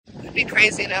would be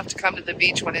crazy enough to come to the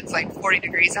beach when it's like 40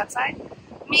 degrees outside?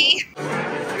 Me.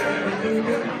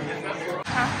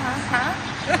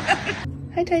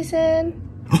 Hi, Tyson.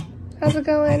 How's it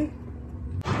going?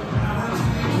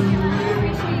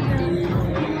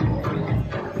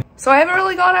 So I haven't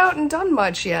really gone out and done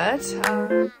much yet.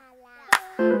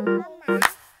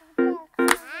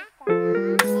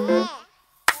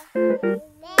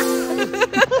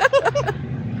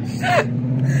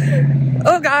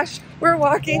 Oh gosh, we're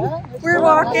walking. We're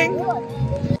walking.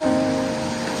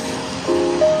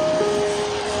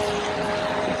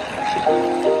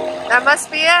 That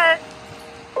must be it.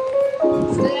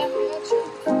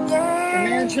 Yay.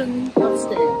 Mansion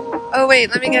upstairs. Oh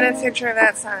wait, let me get a picture of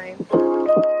that sign.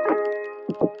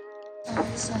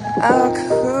 Oh,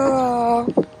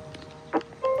 cool.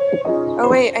 Oh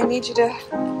wait, I need you to...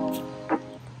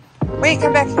 Wait,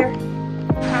 come back here.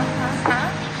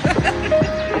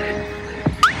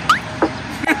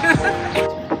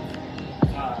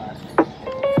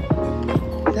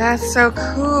 That's so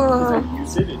cool.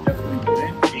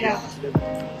 Yeah.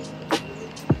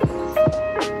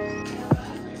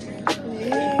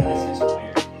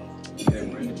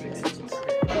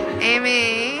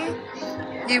 Amy,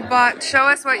 you bought, show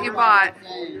us what you bought.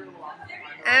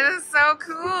 It is so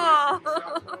cool.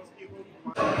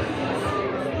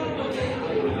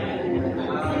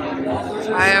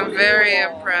 I am very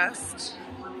impressed.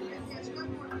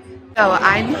 So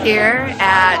I'm here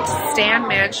at Stan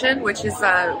Mansion, which is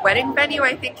a wedding venue,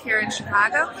 I think, here in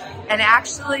Chicago. And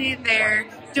actually, they're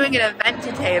doing an event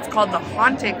today. It's called The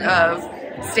Haunting of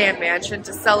Stan Mansion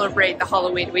to celebrate the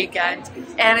Halloween weekend.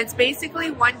 And it's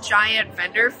basically one giant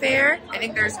vendor fair. I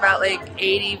think there's about like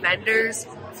 80 vendors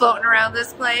floating around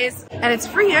this place. And it's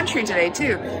free entry today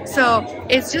too. So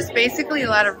it's just basically a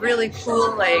lot of really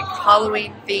cool like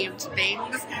Halloween themed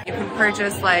things. You can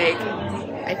purchase like,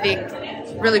 I think,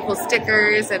 really cool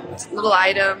stickers and little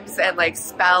items and like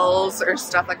spells or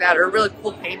stuff like that, or really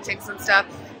cool paintings and stuff.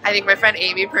 I think my friend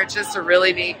Amy purchased a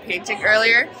really neat painting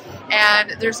earlier.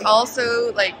 And there's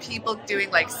also like people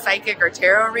doing like psychic or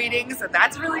tarot readings, and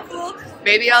that's really cool.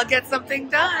 Maybe I'll get something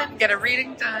done, get a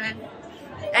reading done.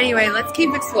 Anyway, let's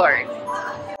keep exploring.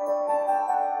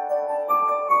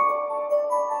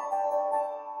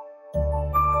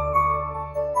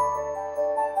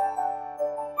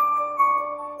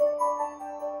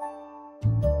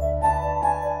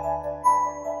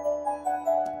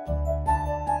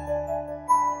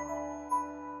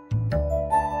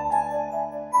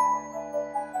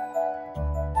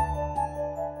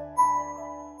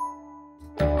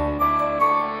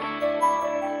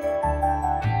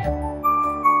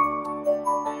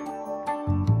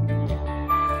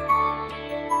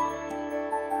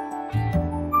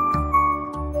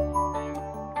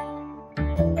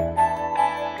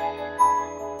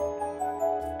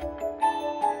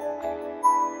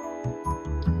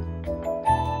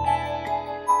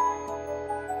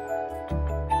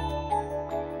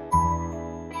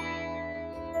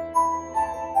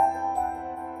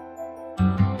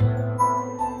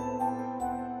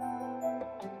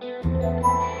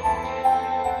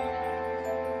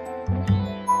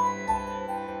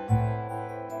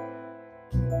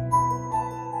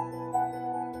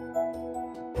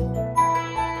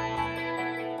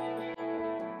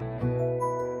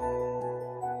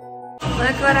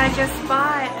 Look what I just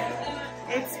bought.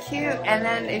 It's cute. And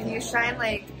then if you shine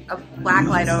like a black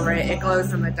light over it, it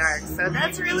glows in the dark. So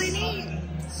that's really neat.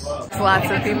 There's lots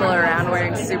of people around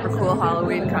wearing super cool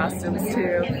Halloween costumes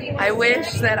too. I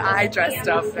wish that I dressed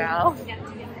up now.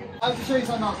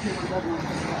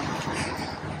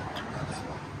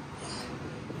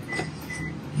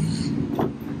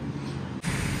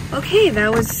 Okay,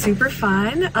 that was super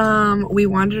fun. We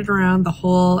wandered around the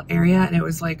whole area and it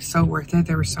was like so worth it.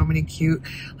 There were so many cute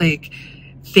like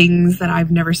things that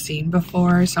I've never seen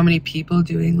before. So many people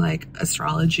doing like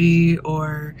astrology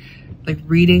or like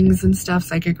readings and stuff,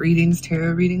 psychic readings,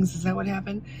 tarot readings. Is that what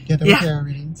happened? Yeah, there were tarot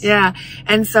readings. Yeah,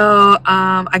 and so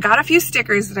I got a few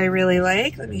stickers that I really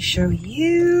like. Let me show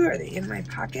you. Are they in my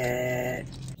pocket?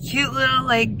 Cute little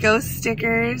like ghost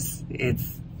stickers.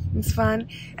 It's fun.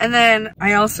 And then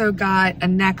I also got a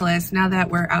necklace. Now that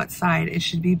we're outside, it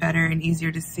should be better and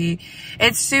easier to see.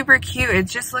 It's super cute. It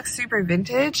just looks super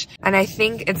vintage. And I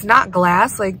think it's not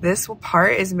glass. Like this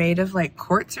part is made of like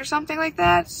quartz or something like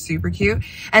that. Super cute.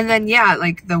 And then yeah,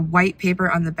 like the white paper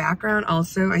on the background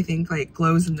also I think like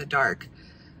glows in the dark.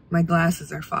 My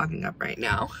glasses are fogging up right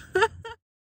now.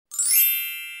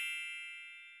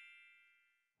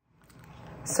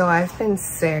 So I've been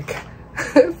sick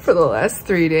for the last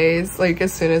 3 days. Like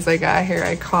as soon as I got here,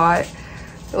 I caught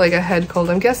like a head cold.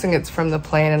 I'm guessing it's from the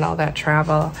plane and all that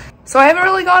travel. So I haven't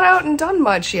really gone out and done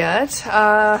much yet.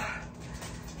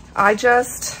 I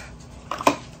just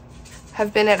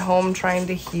have been at home trying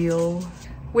to heal,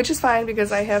 which is fine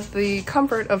because I have the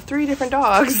comfort of 3 different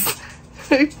dogs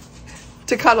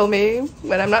to cuddle me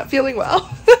when I'm not feeling well.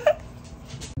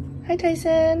 Hi,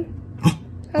 Tyson.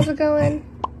 How's it going?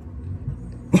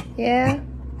 Yeah?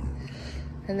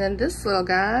 And then this little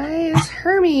guy is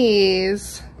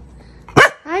Hermes.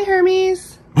 Hi,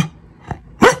 Hermes.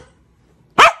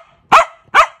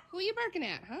 Who you barking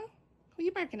at, huh? Who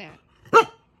you barking at?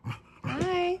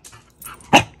 Hi.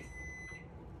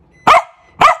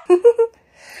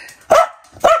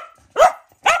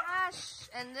 Gosh,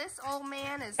 and this old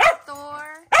man is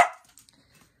Thor.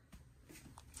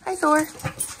 Hi, Thor.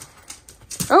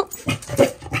 Oh.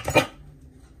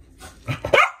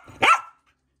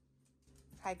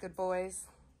 Hi, good boys.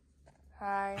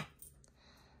 Hi.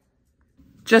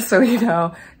 Just so you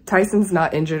know, Tyson's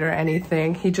not injured or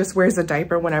anything. He just wears a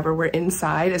diaper whenever we're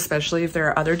inside, especially if there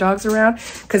are other dogs around,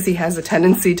 because he has a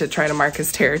tendency to try to mark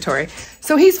his territory.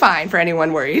 So he's fine for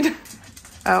anyone worried.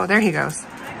 Oh, there he goes.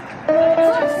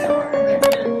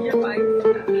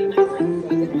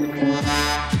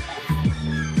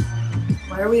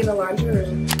 Why are we in the laundry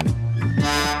room?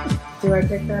 Do I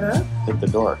pick that up? Hit the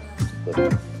door.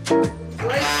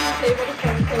 Right table to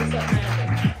come close up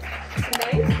magic.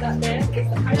 Tonight, that man is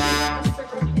the highest master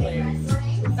players.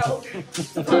 Oh,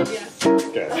 yes.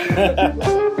 Okay.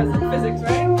 Physics,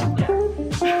 right?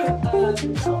 Yeah. I'll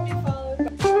be followed by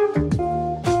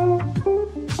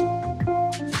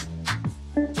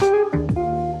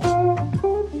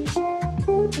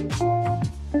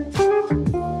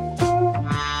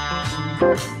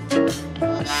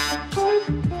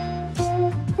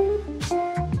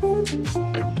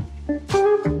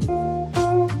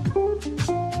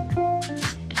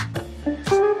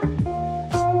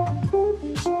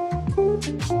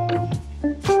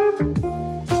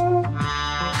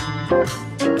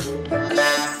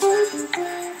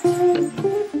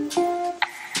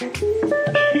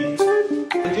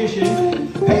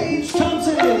Paige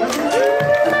Thompson.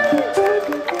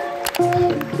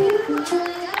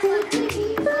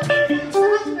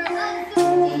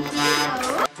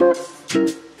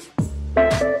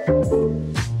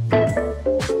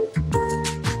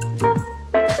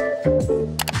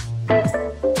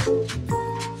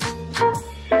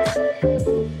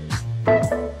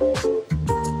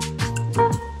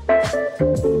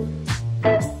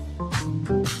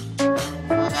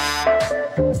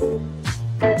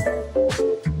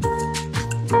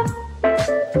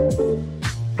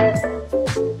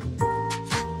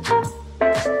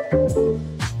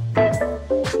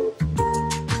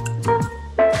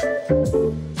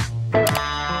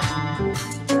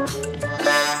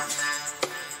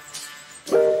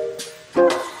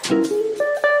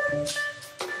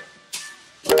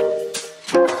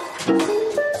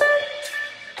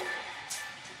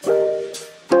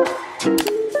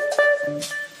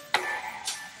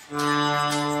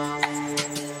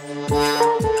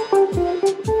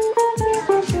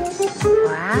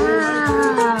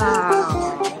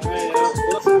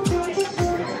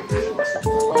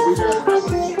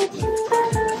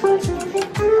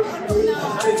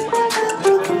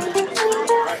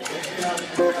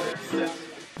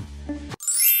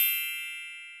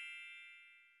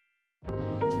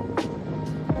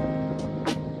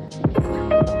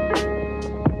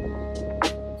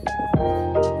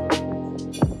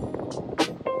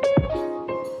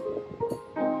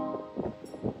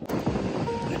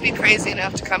 Be crazy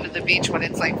enough to come to the beach when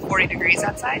it's like 40 degrees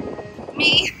outside?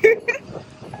 Me.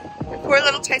 Poor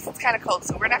little Tyson's kind of cold,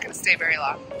 so we're not going to stay very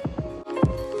long.